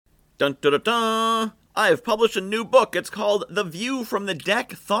Dun dun dun dun! I have published a new book. It's called The View from the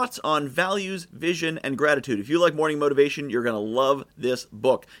Deck, Thoughts on Values, Vision, and Gratitude. If you like morning motivation, you're going to love this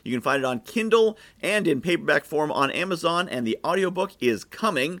book. You can find it on Kindle and in paperback form on Amazon, and the audiobook is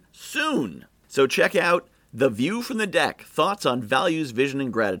coming soon. So check out The View from the Deck, Thoughts on Values, Vision,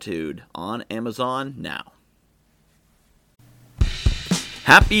 and Gratitude on Amazon now.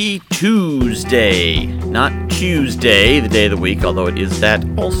 Happy Tuesday. Not Tuesday, the day of the week, although it is that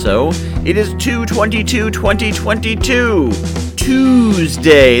also. It is 2/22/2022.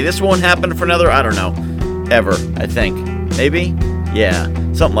 Tuesday. This won't happen for another, I don't know, ever, I think. Maybe? Yeah,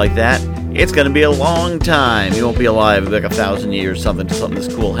 something like that. It's going to be a long time. You won't be alive like 1,000 years, something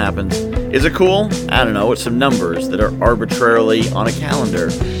this cool happens. Is it cool? I don't know. It's some numbers that are arbitrarily on a calendar.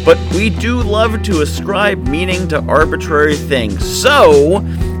 But we do love to ascribe meaning to arbitrary things. So,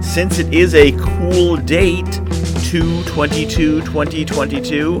 since it is a cool date,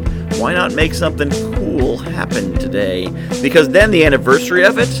 2/22/2022, why not make something cool happen today? Because then the anniversary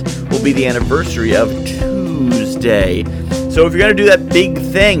of it will be the anniversary of Tuesday. So if you're going to do that big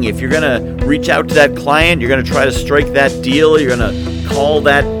thing, if you're going to reach out to that client, you're going to try to strike that deal, you're going to call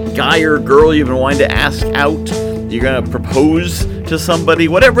that guy or girl you've been wanting to ask out, you're going to propose to somebody,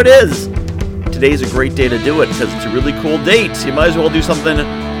 whatever it is, today's a great day to do it because it's a really cool date. You might as well do something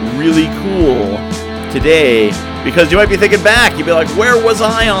really cool today because you might be thinking back. You'd be like, where was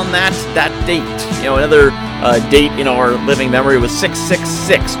I on that date? You know, another date in our living memory was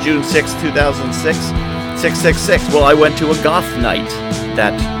 666, June 6, 2006. 666. Well, I went to a goth night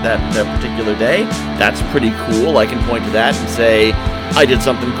that particular day. That's pretty cool. I can point to that and say, I did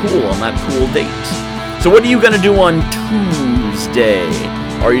something cool on that cool date. So what are you going to do on Tuesday?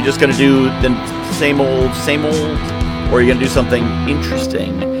 Are you just going to do the same old? Or are you going to do something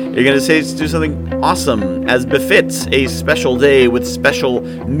interesting? You're going to do something awesome, as befits a special day with special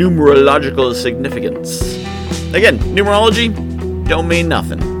numerological significance. Again, numerology don't mean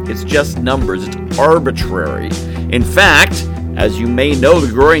nothing. It's just numbers. It's arbitrary. In fact, as you may know, the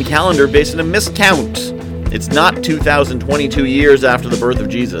Gregorian calendar based on a miscount. It's not 2022 years after the birth of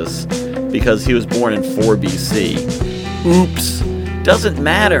Jesus, because he was born in 4 BC. Oops. Doesn't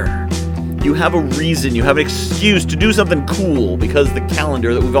matter. You have a reason, you have an excuse to do something cool, because the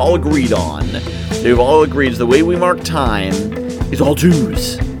calendar that we've all agreed on, is the way we mark time, is all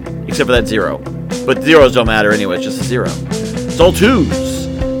twos. Except for that 0. But zeros don't matter anyway, it's just a 0. It's all twos.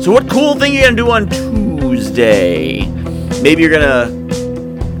 So what cool thing are you going to do on Tuesday? Maybe you're going to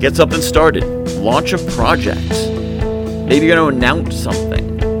get something started. Launch a project. Maybe you're going to announce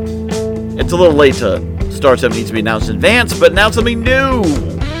something. It's a little late to start something that needs to be announced in advance, but announce something new.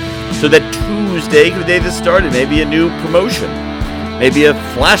 So that Tuesday could be the day this started. Maybe a new promotion. Maybe a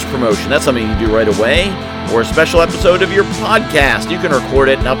flash promotion. That's something you can do right away. Or a special episode of your podcast. You can record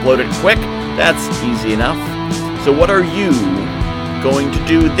it and upload it quick. That's easy enough. So what are you going to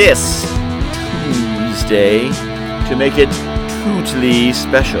do this Tuesday to make it tootly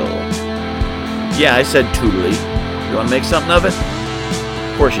special? Yeah, I said tootly. You want to make something of it?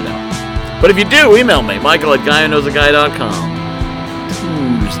 Of course you don't. But if you do, email me, michael@guywhoknowsaguy.com.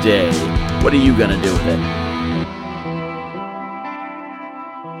 Tuesday. What are you going to do with it?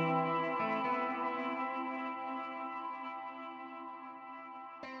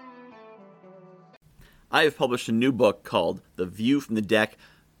 I have published a new book called The View from the Deck,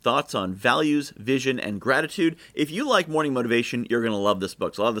 Thoughts on Values, Vision, and Gratitude. If you like morning motivation, you're going to love this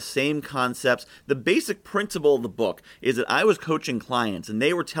book. It's a lot of the same concepts. The basic principle of the book is that I was coaching clients, and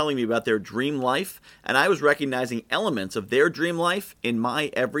they were telling me about their dream life, and I was recognizing elements of their dream life in my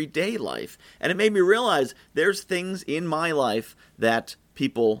everyday life. And it made me realize there's things in my life that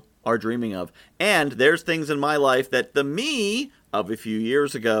people are dreaming of. And there's things in my life that the me of a few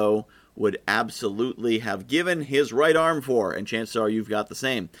years ago would absolutely have given his right arm for, and chances are you've got the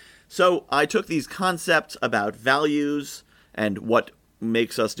same. So I took these concepts about values and what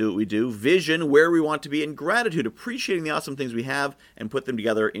makes us do what we do, vision, where we want to be, and gratitude, appreciating the awesome things we have, and put them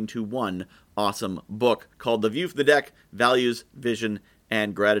together into one awesome book called The View from the Deck, Values, Vision,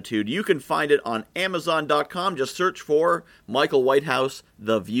 and Gratitude. You can find it on Amazon.com. Just search for Michael Whitehouse,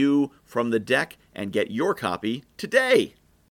 The View from the Deck, and get your copy today.